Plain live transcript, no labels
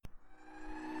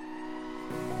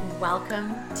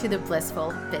Welcome to the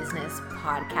Blissful Business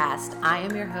Podcast. I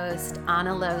am your host, Ana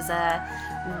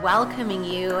Loza, welcoming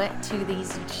you to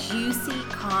these juicy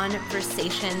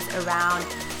conversations around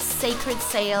sacred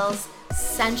sales,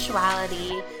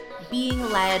 sensuality, being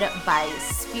led by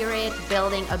spirit,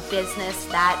 building a business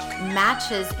that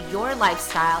matches your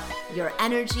lifestyle. Your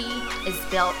energy is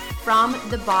built from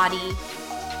the body.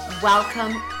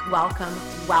 Welcome, welcome,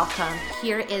 welcome.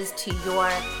 Here is to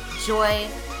your joy,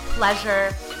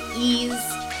 pleasure, ease,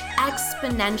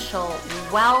 exponential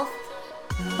wealth,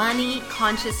 money,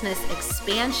 consciousness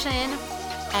expansion,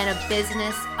 and a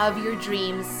business of your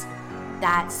dreams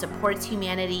that supports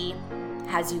humanity,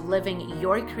 has you living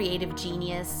your creative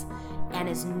genius, and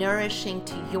is nourishing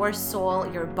to your soul,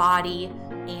 your body,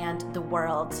 and the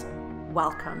world.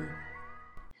 Welcome.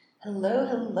 Hello,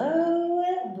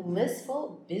 hello,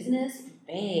 blissful business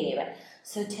babe.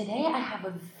 So today I have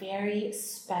a very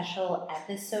special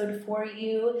episode for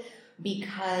you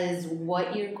because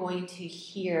what you're going to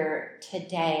hear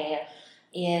today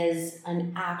is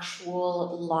an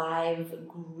actual live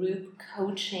group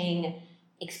coaching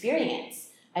experience.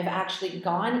 I've actually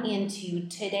gone into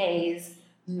today's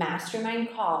mastermind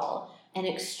call and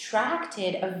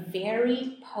extracted a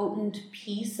very potent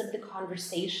piece of the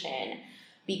conversation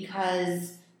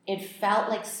because it felt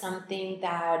like something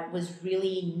that was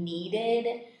really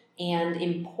needed and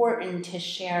important to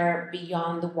share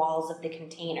beyond the walls of the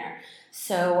container.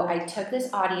 So I took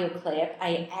this audio clip,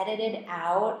 I edited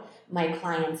out my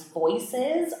clients'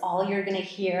 voices. All you're going to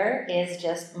hear is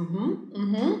just from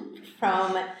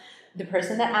the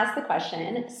person that asked the question.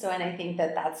 And I think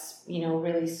that that's,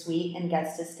 really sweet and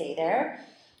gets to stay there.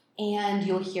 And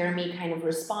you'll hear me kind of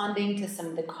responding to some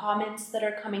of the comments that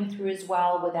are coming through as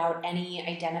well without any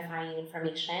identifying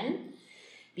information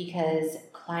because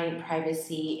client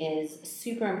privacy is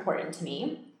super important to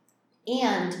me.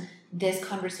 And this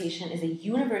conversation is a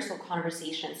universal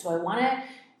conversation. So I want to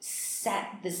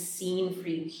set the scene for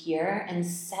you here and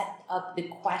set up the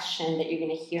question that you're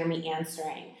going to hear me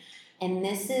answering. And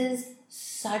this is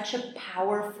such a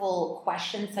powerful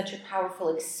question, such a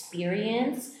powerful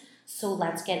experience. So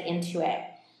let's get into it.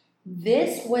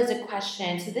 This was a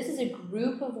question. So this is a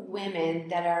group of women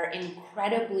that are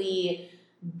incredibly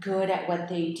good at what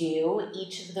they do.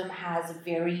 Each of them has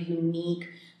very unique,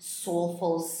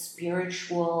 soulful,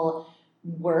 spiritual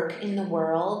work in the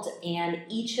world. And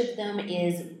each of them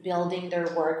is building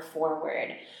their work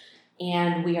forward.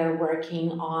 And we are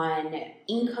working on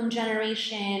income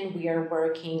generation. We are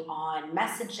working on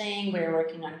messaging. We are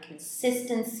working on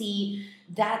consistency.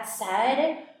 That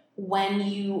said, when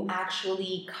you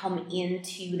actually come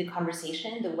into the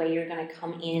conversation, the way you're going to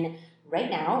come in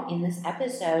right now in this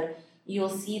episode, you'll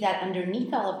see that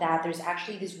underneath all of that, there's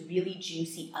actually this really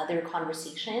juicy other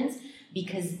conversations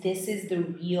because this is the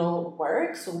real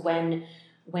work. So when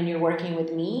you're working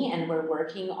with me and we're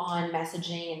working on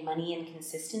messaging and money and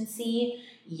consistency,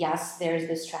 yes, there's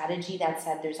the strategy. That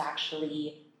said, there's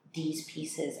actually these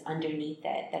pieces underneath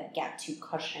it that get to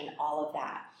cushion all of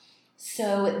that.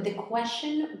 So the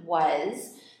question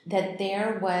was that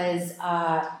there was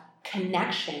a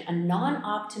connection, a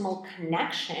non-optimal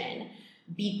connection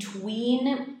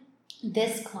between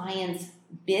this client's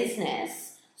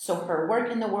business, so her work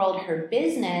in the world, her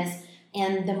business,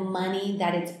 and the money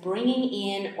that it's bringing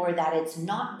in or that it's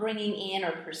not bringing in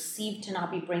or perceived to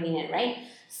not be bringing in, right?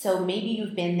 So maybe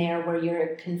you've been there where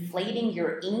you're conflating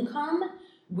your income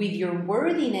with your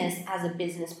worthiness as a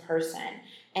business person.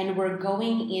 And we're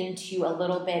going into a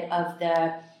little bit of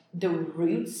the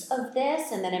roots of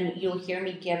this, and then you'll hear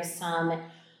me give some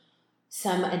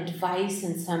advice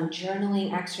and some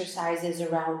journaling exercises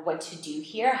around what to do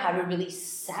here, how to really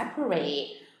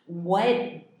separate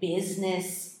what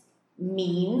business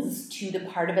means to the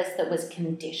part of us that was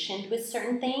conditioned with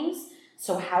certain things.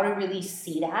 So how to really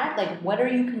see that, like what are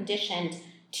you conditioned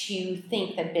to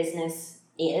think that business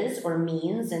is or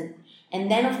means, and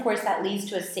then, of course, that leads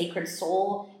to a sacred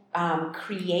soul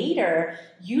creator.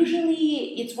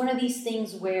 Usually it's one of these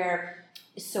things where,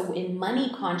 so in money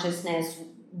consciousness,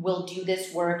 we'll do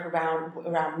this work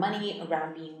around money,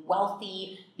 around being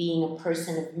wealthy, being a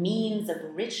person of means, of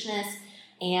richness.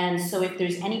 And so if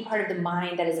there's any part of the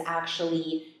mind that is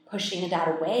actually pushing that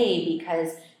away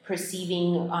because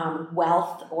perceiving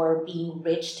wealth or being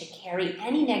rich to carry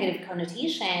any negative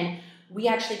connotation, we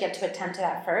actually get to attend to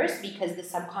that first because the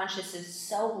subconscious is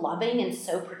so loving and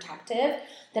so protective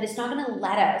that it's not going to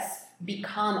let us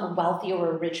become a wealthy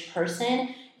or a rich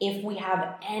person if we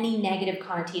have any negative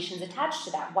connotations attached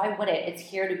to that. Why would it? It's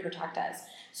here to protect us.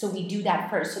 So we do that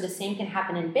first. So the same can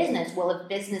happen in business. Well, if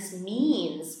business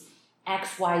means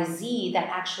XYZ, that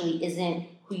actually isn't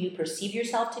who you perceive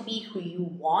yourself to be, who you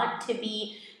want to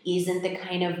be, isn't the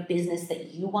kind of business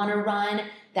that you want to run.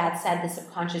 That said, the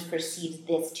subconscious perceives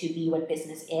this to be what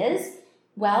business is.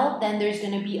 Well, then there's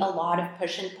going to be a lot of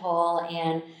push and pull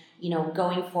and,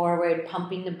 going forward,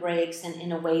 pumping the brakes and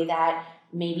in a way that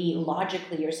maybe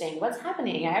logically you're saying, what's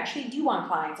happening? I actually do want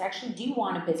clients. I actually do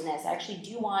want a business. I actually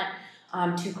do want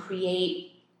to create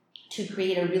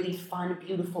a really fun,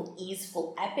 beautiful,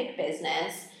 easeful, epic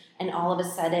business. And all of a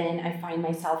sudden, I find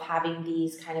myself having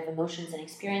these kind of emotions and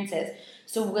experiences.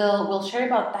 So we'll share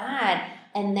about that.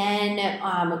 And then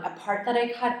a part that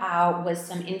I cut out was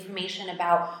some information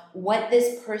about what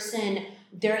this person,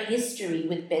 their history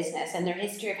with business and their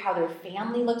history of how their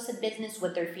family looks at business,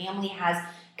 what their family has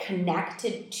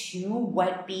connected to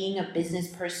what being a business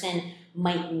person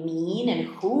might mean, and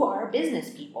who are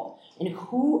business people and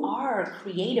who are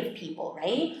creative people,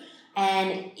 right?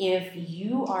 And if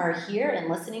you are here and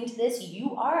listening to this,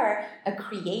 you are a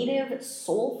creative,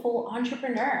 soulful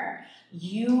entrepreneur.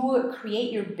 You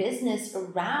create your business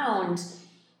around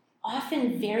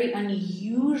often very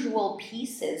unusual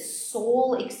pieces,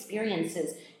 soul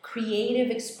experiences,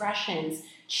 creative expressions,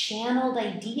 channeled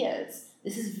ideas.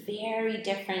 This is very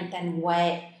different than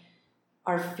what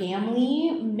our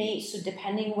family may, so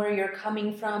depending where you're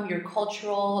coming from, your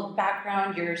cultural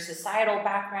background, your societal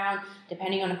background,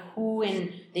 depending on who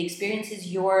and the experiences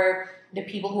the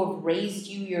people who have raised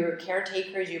you, your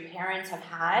caretakers, your parents have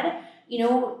had,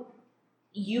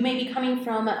 you may be coming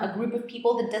from a group of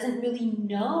people that doesn't really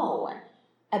know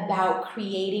about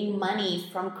creating money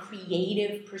from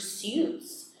creative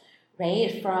pursuits,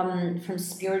 right? From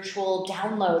spiritual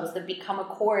downloads that become a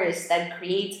course that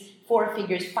creates 4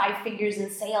 figures, 5 figures in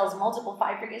sales, multiple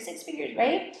 5 figures, 6 figures,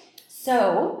 right?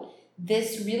 So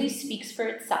this really speaks for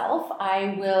itself.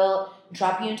 I will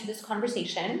drop you into this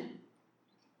conversation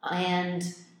and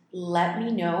let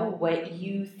me know what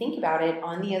you think about it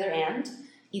on the other end,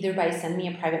 either by sending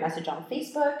me a private message on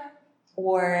Facebook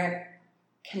or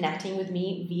connecting with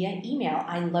me via email.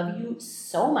 I love you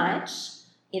so much.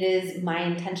 It is my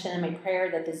intention and my prayer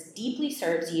that this deeply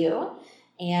serves you.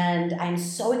 And I'm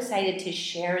so excited to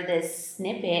share this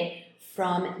snippet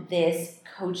from this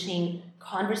coaching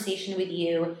conversation with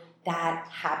you that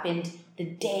happened the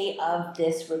day of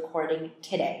this recording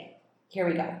today. Here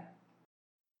we go.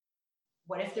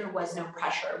 What if there was no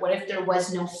pressure? What if there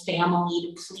was no family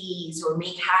to please or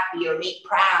make happy or make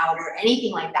proud or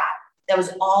anything like that? That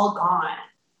was all gone.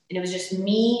 And it was just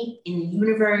me in the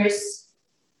universe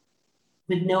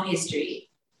with no history.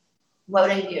 What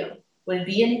would I do? Would it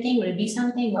be anything? Would it be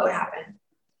something? What would happen?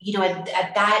 In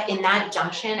that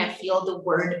junction, I feel the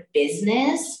word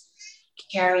business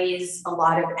carries a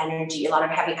lot of energy, a lot of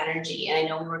heavy energy. And I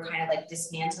know we were kind of like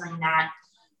dismantling that.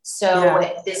 So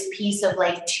this piece of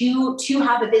like to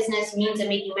have a business means I'm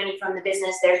making money from the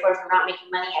business. Therefore, if I'm not making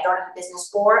money, I don't have a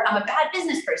business, or I'm a bad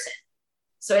business person.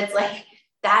 So it's like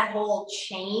that whole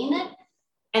chain.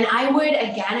 And I would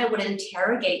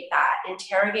interrogate that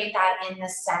in the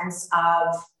sense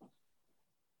of,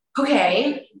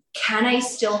 okay, can I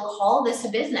still call this a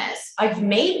business? I've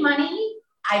made money.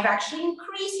 I've actually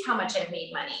increased how much I've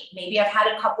made money. Maybe I've had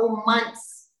a couple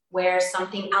months where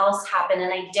something else happened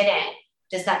and I didn't.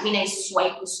 Does that mean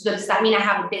does that mean I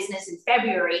have a business in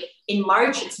February? In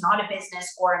March, it's not a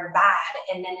business or I'm bad.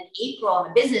 And then in April,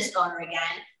 I'm a business owner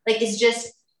again. Like,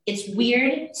 it's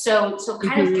weird. So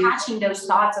kind of catching those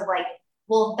thoughts of like,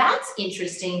 well, that's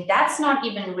interesting. That's not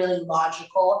even really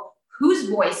logical. Whose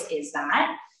voice is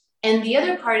that? And the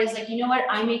other part is like, you know what?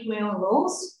 I make my own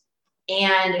rules.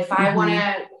 And if I want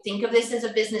to think of this as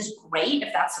a business, great.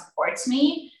 If that supports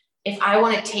me, if I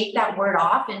want to take that word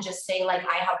off and just say like,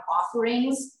 I have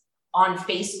offerings on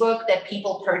Facebook that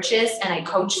people purchase and I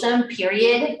coach them,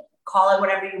 period, call it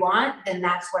whatever you want, then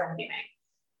that's what I'm doing.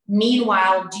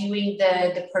 Meanwhile, doing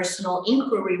the personal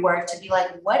inquiry work to be like,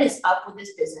 what is up with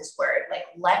this business word? Like,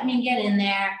 let me get in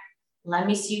there. Let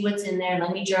me see what's in there.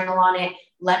 Let me journal on it.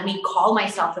 Let me call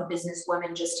myself a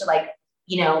businesswoman just to like,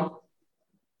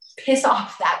 piss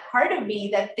off that part of me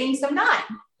that thinks I'm not.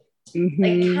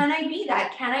 Like, can I be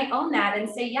that? Can I own that and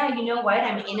say, yeah, you know what?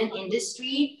 I'm in an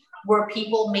industry where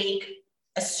people make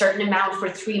a certain amount for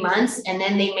 3 months and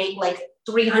then they make like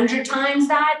 300 times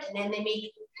that. And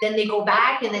then they go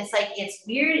back and it's like, it's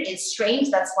weird. It's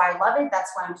strange. That's why I love it.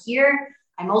 That's why I'm here.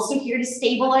 I'm also here to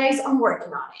stabilize. I'm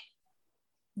working on it.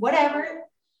 Whatever.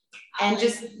 And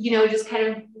just kind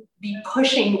of be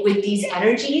pushing with these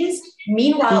energies.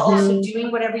 Meanwhile, also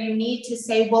doing whatever you need to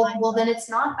say, well, then it's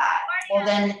not that.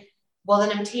 Well,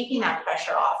 then I'm taking that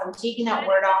pressure off. I'm taking that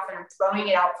word off and I'm throwing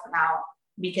it out for now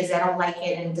because I don't like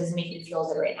it and it doesn't make me feel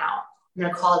good right now. I'm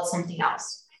going to call it something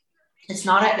else. It's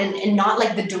not and not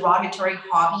like the derogatory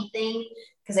hobby thing,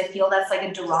 because I feel that's like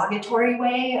a derogatory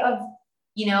way of,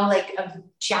 you know, like of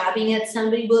jabbing at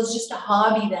somebody. Well, it's just a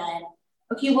hobby then.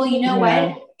 Okay, well, you know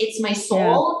what? It's my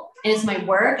soul and it's my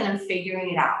work, and I'm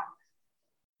figuring it out.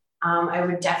 I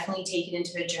would definitely take it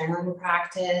into a journaling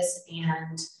practice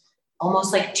and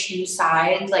almost like two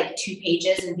sides, like 2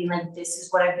 pages, and be like, this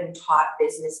is what I've been taught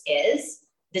business is.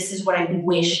 This is what I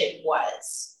wish it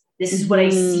was. This is what I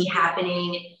see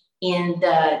happening in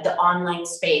the online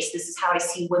space. This is how I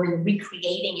see women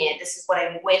recreating it. This is what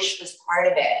I wish was part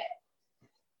of it.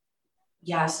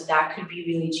 Yeah, so that could be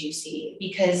really juicy,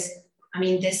 because I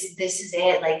mean, this is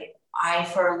it. Like, I,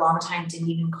 for a long time, didn't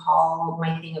even call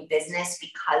my thing a business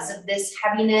because of this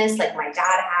heaviness. Like, my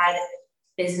dad had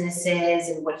businesses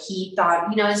and what he thought,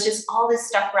 you know, it's just all this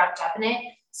stuff wrapped up in it.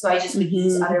 So I just would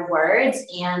use other words,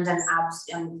 and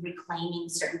I'm reclaiming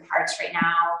certain parts right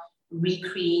now,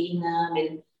 recreating them.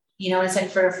 And, you know, it's like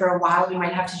for a while, we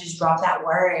might have to just drop that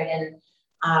word.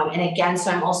 And again,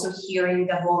 so I'm also hearing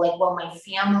the whole, like, well, my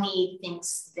family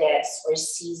thinks this or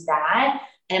sees that.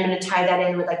 And I'm going to tie that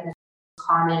in with like the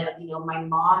comment of, you know, my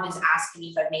mom is asking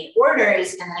me if I've made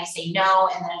orders, and then I say no.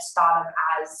 And then it's thought of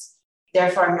as,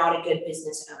 therefore, I'm not a good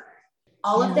business owner.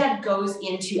 All of that goes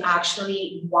into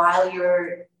actually, while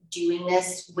you're doing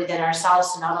this within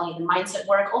ourselves, so not only the mindset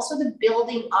work, also the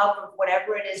building up of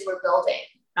whatever it is we're building,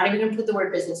 not even going to put the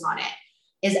word business on it,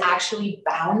 is actually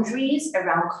boundaries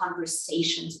around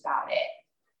conversations about it.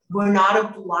 We're not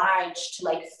obliged to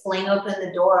like fling open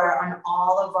the door on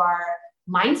all of our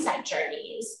mindset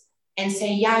journeys and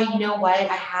say, yeah, you know what,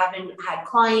 I haven't had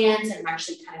clients and I'm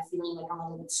actually kind of feeling like I'm a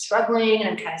little bit struggling and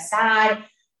I'm kind of sad.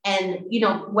 And, you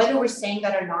know, whether we're saying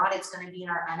that or not, it's going to be in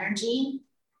our energy.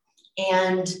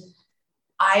 And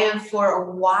I have, for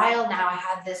a while now, I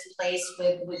had this place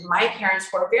with my parents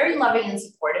who are very loving and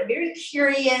supportive, very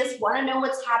curious, want to know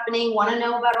what's happening, want to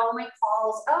know about all my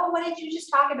calls. Oh, what did you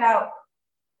just talk about?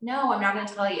 No, I'm not going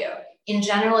to tell you. In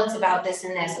general, it's about this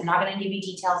and this. I'm not going to give you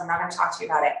details. I'm not going to talk to you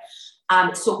about it.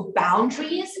 So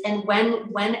boundaries, and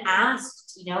when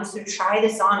asked, you know, so try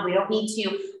this on. We don't need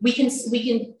to. We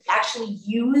can actually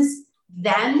use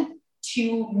them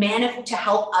to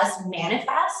help us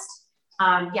manifest.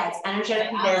 It's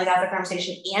energetically there without the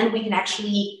conversation, and we can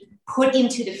actually put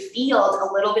into the field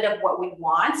a little bit of what we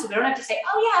want. So we don't have to say,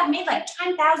 oh yeah, I've made like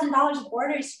 $10,000 of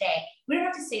orders today. We don't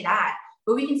have to say that,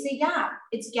 but we can say, yeah,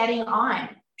 it's getting on.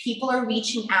 People are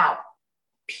reaching out,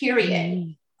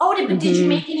 period. Oh, did you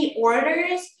make any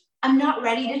orders? I'm not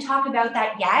ready to talk about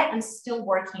that yet. I'm still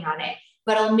working on it,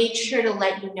 but I'll make sure to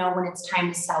let you know when it's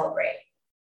time to celebrate.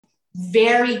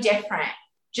 Very different.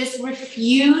 Just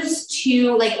refuse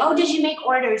to like, oh, did you make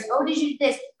orders? Oh, did you do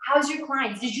this? How's your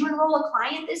clients? Did you enroll a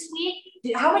client this week?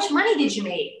 How much money did you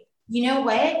make? You know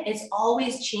what? It's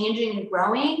always changing and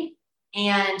growing.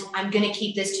 And I'm going to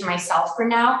keep this to myself for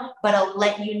now, but I'll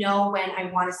let you know when I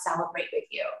want to celebrate with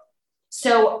you.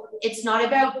 So it's not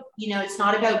about, you know, it's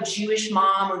not about Jewish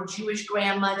mom or Jewish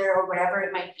grandmother or whatever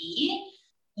it might be.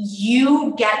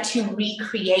 You get to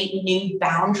recreate new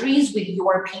boundaries with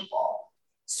your people.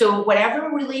 So whatever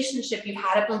relationship you've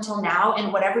had up until now,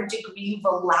 and whatever degree you've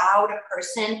allowed a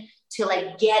person to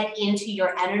like get into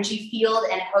your energy field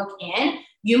and hook in,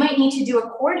 you might need to do a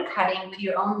cord cutting with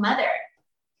your own mother.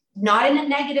 Not in a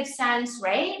negative sense,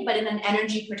 right? But in an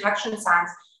energy protection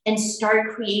sense, and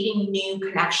start creating new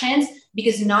connections.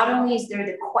 Because not only is there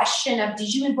the question of,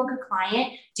 did you book a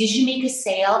client? Did you make a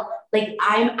sale? Like,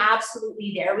 I'm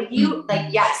absolutely there with you.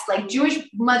 Like, yes, like Jewish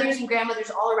mothers and grandmothers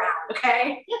all around,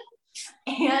 okay?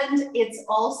 And it's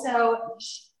also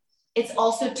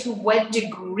to what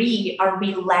degree are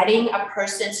we letting a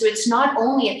person, so it's not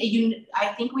only, I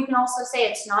think we can also say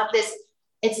it's not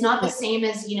the same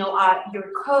as, you know,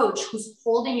 your coach who's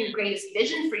holding your greatest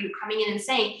vision for you, coming in and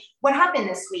saying, what happened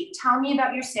this week? Tell me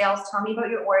about your sales. Tell me about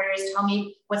your orders. Tell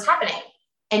me what's happening.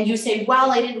 And you say,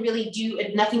 well, I didn't really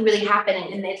nothing really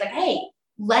happened. And it's like, hey,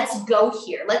 let's go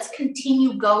here. Let's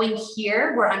continue going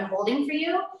here where I'm holding for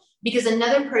you. Because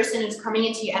another person who's coming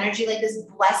into your energy like this,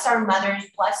 bless our mothers,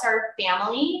 bless our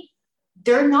family,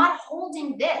 they're not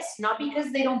holding this, not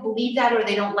because they don't believe that or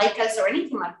they don't like us or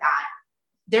anything like that.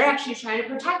 They're actually trying to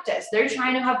protect us. They're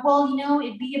trying to have, well, you know,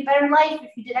 it'd be a better life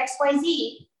if you did X, Y,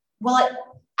 Z. Well,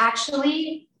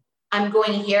 actually, I'm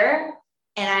going here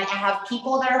and I have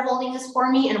people that are holding this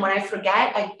for me. And when I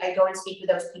forget, I go and speak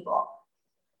with those people.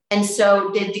 And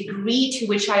so the degree to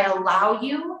which I allow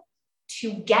you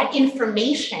to get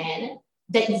information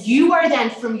that you are then,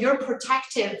 from your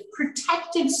protective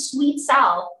sweet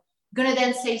self, gonna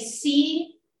then say,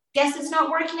 see, guess it's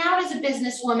not working out as a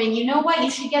businesswoman. You know what?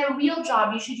 You should get a real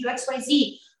job. You should do X, Y,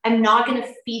 Z. I'm not going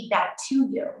to feed that to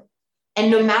you. And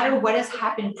no matter what has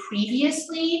happened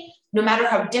previously, no matter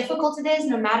how difficult it is,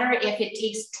 no matter if it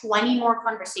takes 20 more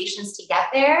conversations to get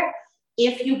there,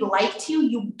 if you'd like to,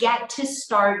 you get to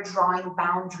start drawing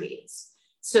boundaries.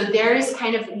 So there is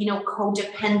kind of,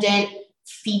 codependent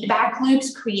feedback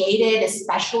loops created,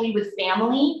 especially with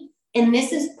family. And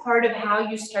this is part of how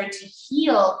you start to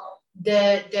heal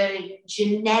the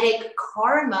genetic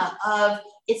karma of,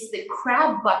 it's the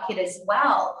crab bucket as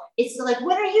well. It's like,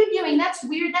 what are you doing? That's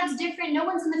weird. That's different. No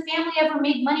one's in the family ever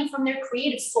made money from their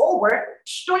creative soul work.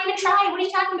 Don't even try. What are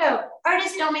you talking about?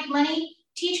 Artists don't make money.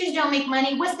 Teachers don't make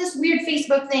money. What's this weird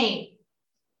Facebook thing?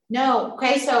 No.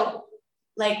 Okay. So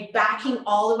like backing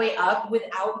all the way up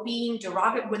without being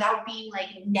derogatory, without being like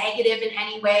negative in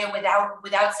any way, without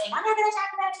saying, I'm not going to talk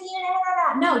about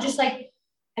you. No, just like,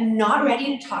 I'm not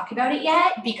ready to talk about it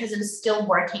yet because I'm still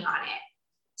working on it.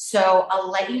 So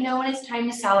I'll let you know when it's time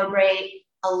to celebrate.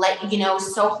 I'll let you know.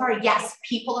 So far, yes,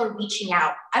 people are reaching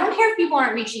out. I don't care if people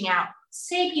aren't reaching out.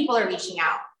 Say people are reaching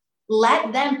out.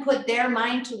 Let them put their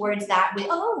mind towards that with,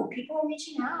 oh, people are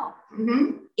reaching out.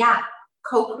 Mm-hmm. Yeah,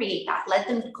 co-create that. Let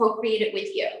them co-create it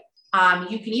with you.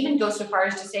 You can even go so far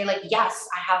as to say, like, yes,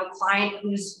 I have a client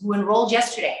who enrolled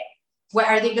yesterday. What,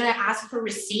 are they going to ask for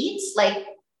receipts? Like,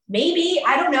 maybe,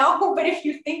 I don't know. But if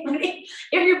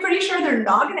you're pretty sure they're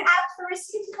not going to ask for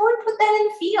receipts, go and put that in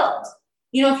the field.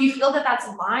 If you feel that that's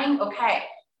lying, okay.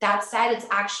 That said, it's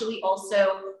actually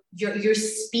also, you're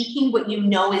speaking what you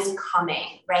know is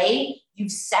coming, right?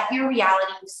 You've set your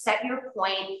reality, you've set your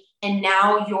point, and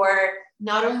now you're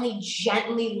not only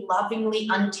gently, lovingly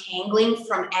untangling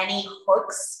from any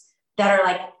hooks that are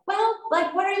like, well,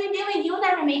 like, what are you doing? You'll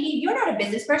never make it. You're not a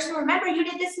business person. Remember, you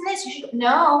did this and this. You should,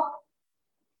 no.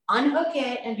 Unhook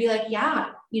it and be like, yeah,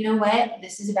 you know what?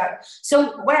 This is about,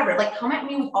 so whatever, like come at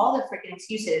me with all the freaking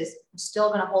excuses. I'm still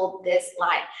going to hold this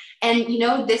line. And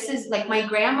this is like my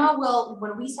grandma will,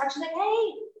 when we start, she's like,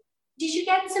 hey, did you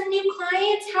get some new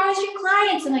clients? How's your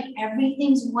clients? And like,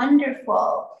 everything's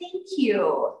wonderful. Thank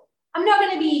you. I'm not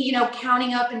going to be,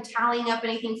 counting up and tallying up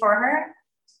anything for her.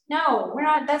 No, we're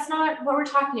not. That's not what we're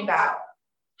talking about.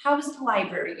 How was the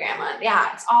library, grandma?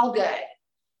 Yeah, it's all good.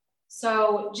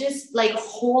 So just like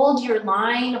hold your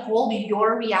line, hold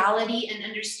your reality, and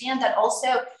understand that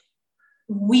also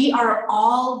we are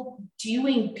all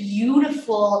doing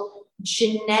beautiful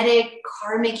genetic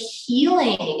karmic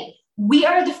healing.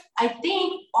 I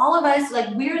think all of us,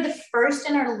 like we're the first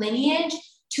in our lineage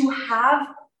to have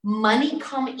money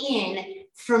come in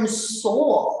from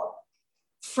soul,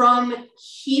 from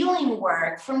healing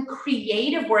work, from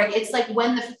creative work. It's like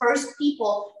when the first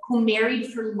people who married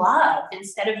for love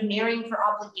instead of marrying for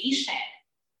obligation.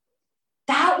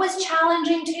 That was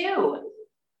challenging too.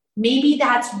 Maybe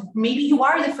you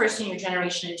are the first in your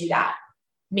generation to do that.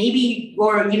 Maybe,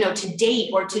 or, to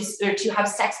date or to have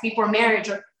sex before marriage,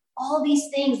 or all these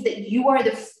things that you are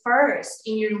the first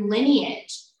in your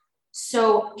lineage.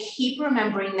 So keep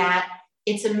remembering that.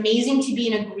 It's amazing to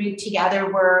be in a group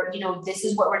together where, this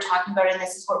is what we're talking about and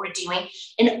this is what we're doing.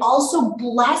 And also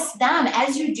bless them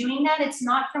as you're doing that. It's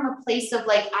not from a place of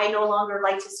like, I no longer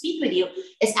like to speak with you.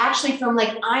 It's actually from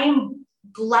like, I'm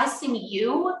blessing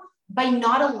you by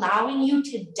not allowing you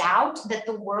to doubt that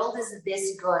the world is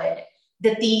this good,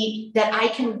 that I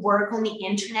can work on the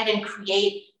internet and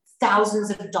create thousands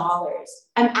of dollars.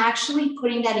 I'm actually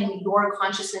putting that in your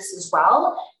consciousness as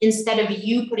well, instead of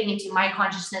you putting into my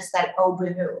consciousness that, oh,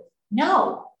 boo-hoo.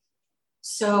 No.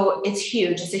 So it's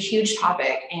huge. It's a huge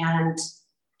topic. And,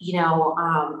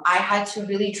 I had to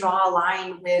really draw a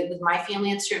line with my family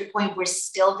at a certain point. We're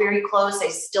still very close. I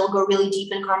still go really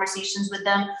deep in conversations with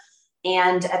them.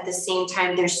 And at the same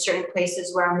time, there's certain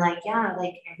places where I'm like, yeah,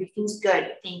 like everything's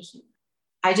good. Thank you.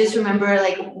 I just remember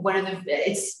like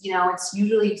it's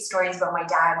usually stories about my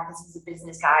dad because he's a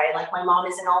business guy. Like my mom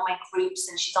is in all my groups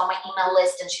and she's on my email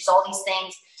list and she's all these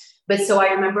things. But so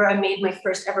I remember I made my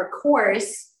first ever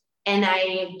course and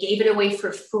I gave it away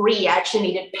for free. I actually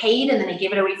made it paid and then I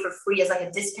gave it away for free as like a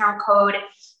discount code.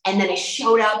 And then I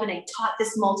showed up and I taught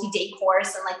this multi-day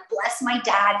course and like, bless my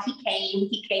dad. He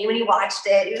came and he watched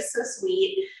it. It was so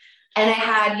sweet. And I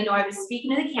had, I was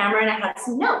speaking to the camera and I had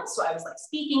some notes. So I was like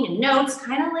speaking in notes,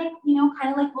 kind of like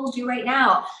we'll do right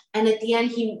now. And at the end,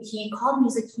 he called me.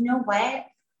 He's like, you know what?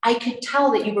 I could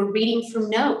tell that you were reading from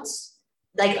notes.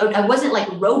 Like, I wasn't like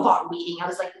robot reading. I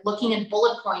was like looking at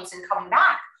bullet points and coming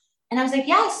back. And I was like,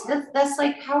 yes, that's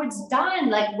like how it's done.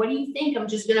 Like, what do you think? I'm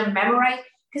just going to memorize.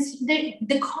 Because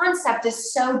the concept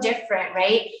is so different,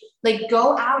 right? Like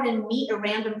go out and meet a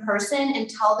random person and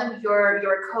tell them you're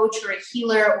a coach or a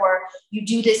healer or you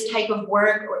do this type of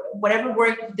work or whatever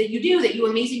work that you do, that you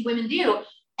amazing women do.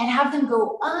 and have them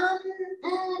go,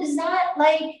 is that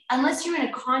like, unless you're in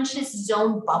a conscious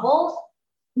zone bubble,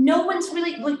 no one's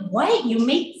really like, what? You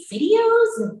make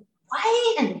videos and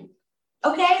what? And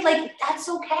okay, like that's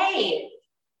okay.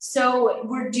 So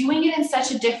we're doing it in such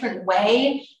a different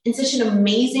way, in such an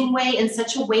amazing way, in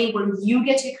such a way where you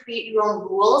get to create your own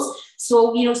rules.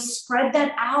 So, spread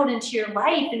that out into your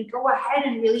life and go ahead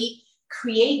and really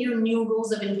create your new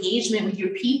rules of engagement with your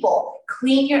people.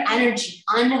 Clean your energy,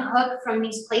 unhook from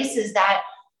these places that,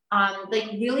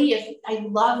 really, if I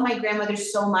love my grandmother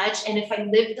so much, and if I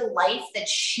lived the life that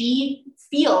she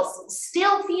still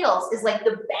feels is like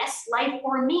the best life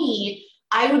for me,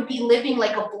 I would be living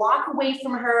like a block away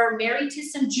from her, married to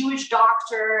some Jewish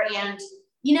doctor. And,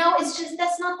 it's just,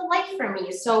 that's not the life for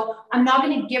me. So I'm not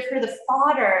going to give her the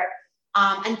fodder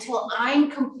until I'm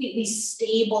completely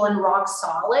stable and rock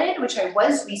solid, which I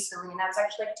was recently. And I was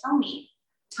actually like,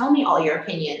 tell me all your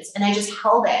opinions. And I just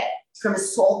held it from a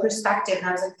soul perspective. And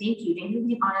I was like, thank you. Thank you for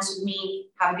being honest with me.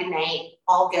 Have a good night.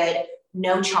 All good.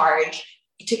 No charge.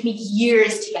 It took me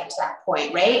years to get to that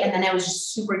point, right? And then I was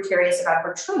just super curious about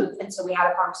her truth. And so we had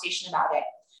a conversation about it.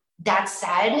 That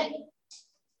said,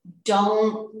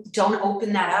 don't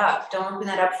open that up. Don't open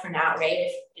that up for now, right?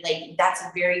 If that's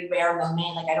a very rare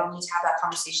moment, I don't need to have that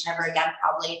conversation ever again,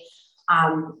 probably.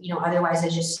 Otherwise I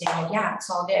just say like, yeah, it's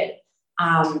all good.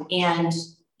 And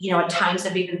at times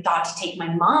I've even thought to take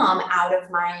my mom out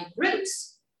of my groups.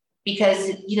 Because,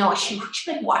 she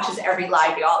watches every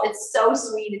live, y'all. It's so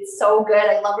sweet. It's so good.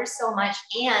 I love her so much.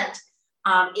 And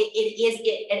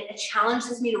it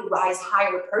challenges me to rise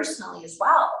higher personally as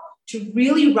well, to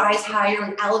really rise higher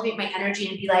and elevate my energy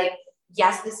and be like,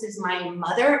 yes, this is my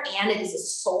mother and it is a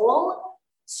soul.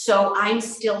 So I'm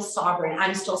still sovereign.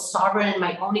 I'm still sovereign in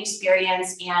my own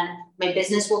experience, and my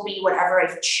business will be whatever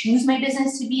I choose my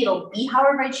business to be. It'll be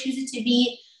however I choose it to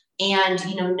be. And,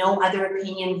 no other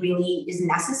opinion really is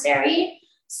necessary.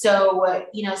 So,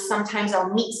 sometimes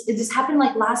I'll meet, this happened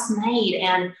like last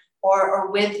night or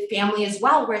with family as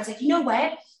well, where it's like, you know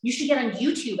what, you should get on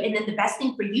YouTube. And then the best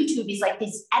thing for YouTube is like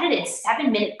these edited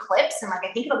 7-minute clips. And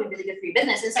I think it'll be really good for your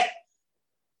business. And it's like,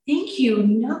 thank you.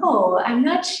 No, I'm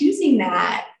not choosing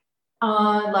that.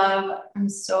 Love, I'm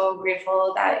so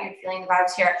grateful that you're feeling the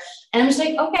vibes here. And I'm just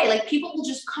like, okay, people will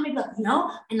just come and be like,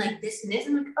 and this and this.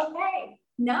 I'm like, okay.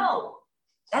 No,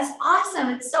 that's awesome.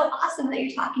 It's so awesome that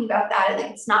you're talking about that.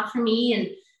 It's not for me. And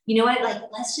you know what?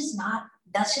 Let's just not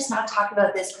talk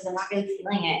about this because I'm not really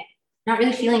feeling it. Not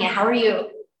really feeling it. How are you?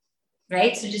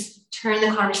 Right? So just turn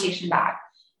the conversation back.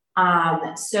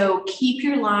 So keep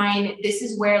your line. This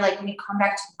is where we come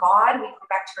back to God, we come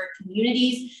back to our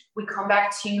communities, we come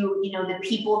back to, the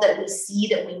people that we see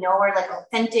that we know are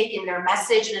authentic in their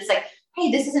message. And it's like,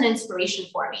 hey, this is an inspiration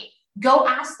for me. Go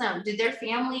ask them, did their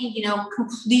family,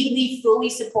 completely, fully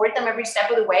support them every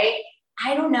step of the way?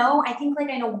 I don't know. I think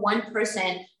I know one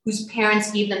person whose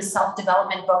parents gave them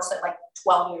self-development books at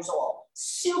 12 years old.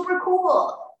 Super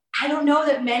cool. I don't know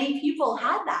that many people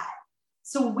had that.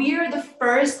 So we're the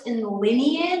first in the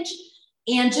lineage.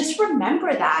 And just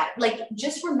remember that,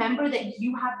 just remember that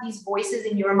you have these voices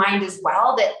in your mind as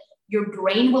well, that your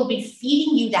brain will be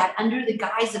feeding you that under the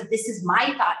guise of this is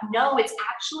my thought. No, it's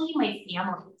actually my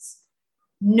family's.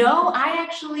 No, I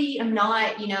actually am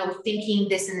not, thinking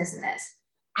this and this and this.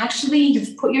 Actually,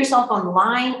 you've put yourself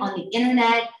online on the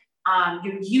internet.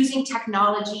 You're using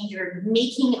technology. You're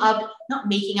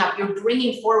you're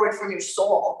bringing forward from your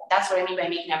soul. That's what I mean by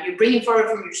making up. You're bringing forward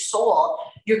from your soul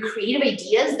your creative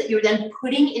ideas that you're then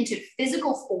putting into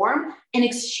physical form and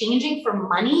exchanging for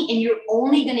money. And you're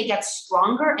only going to get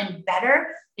stronger and better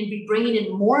and be bringing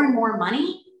in more and more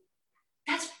money.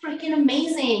 That's freaking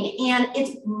amazing. And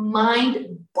it's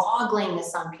mind-boggling to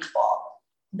some people,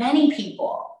 many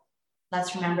people.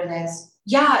 Let's remember this.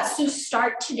 Yeah, so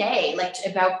start today,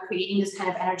 about creating this kind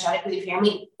of energetic with your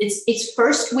family. It's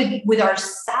first with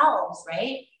ourselves,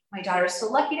 right? My daughter is so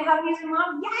lucky to have me as her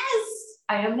mom. Yes,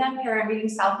 I am that parent reading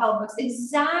self-help books.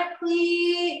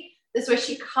 Exactly. This is where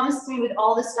she comes to me with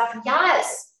all this stuff.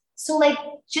 Yes. So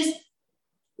just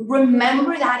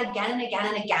remember that again and again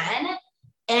and again.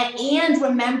 And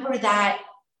remember that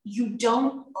you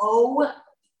don't owe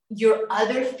your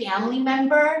other family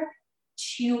member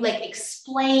to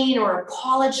explain or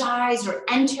apologize or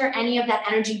enter any of that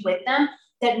energy with them.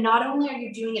 That not only are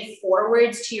you doing it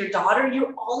forwards to your daughter,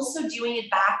 you're also doing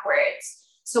it backwards.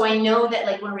 So I know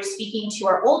that when we're speaking to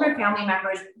our older family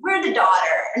members, we're the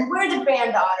daughter and we're the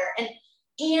granddaughter,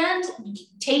 and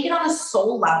take it on a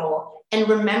soul level and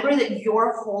remember that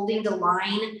you're holding the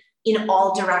line in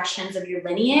all directions of your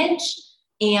lineage,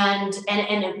 and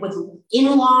with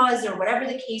in-laws or whatever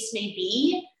the case may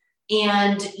be.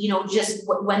 And, just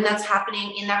when that's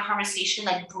happening in that conversation,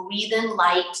 like breathe in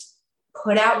light,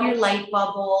 put out your light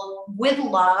bubble with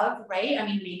love, right? I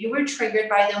mean, maybe we're triggered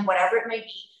by them, whatever it might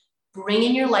be. Bring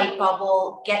in your light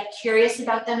bubble, get curious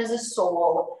about them as a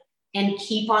soul, and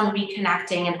keep on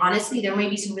reconnecting. And honestly, there may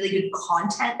be some really good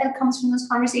content that comes from those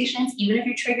conversations. Even if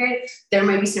you're triggered, there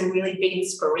might be some really big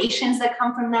inspirations that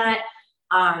come from that.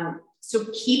 So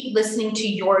keep listening to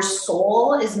your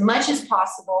soul as much as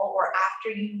possible, or after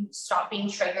you stop being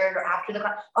triggered, or after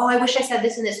I wish I said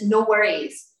this and this, no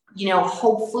worries.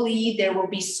 Hopefully there will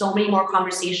be so many more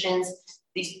conversations.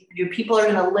 Your people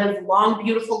are going to live long,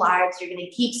 beautiful lives. You're going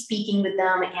to keep speaking with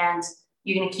them, and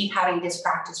you're going to keep having this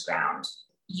practice ground.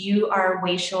 You are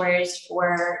Wayshowers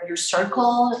for your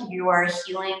circle. You are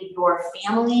healing your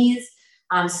families,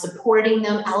 supporting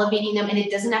them, elevating them. And it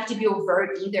doesn't have to be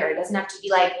overt either. It doesn't have to be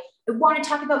like, I want to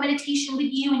talk about meditation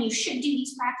with you and you should do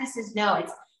these practices. No,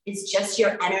 it's just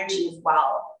your energy as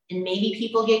well. And maybe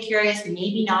people get curious,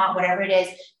 maybe not, whatever it is,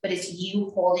 but it's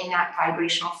you holding that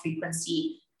vibrational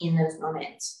frequency in those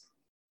moments.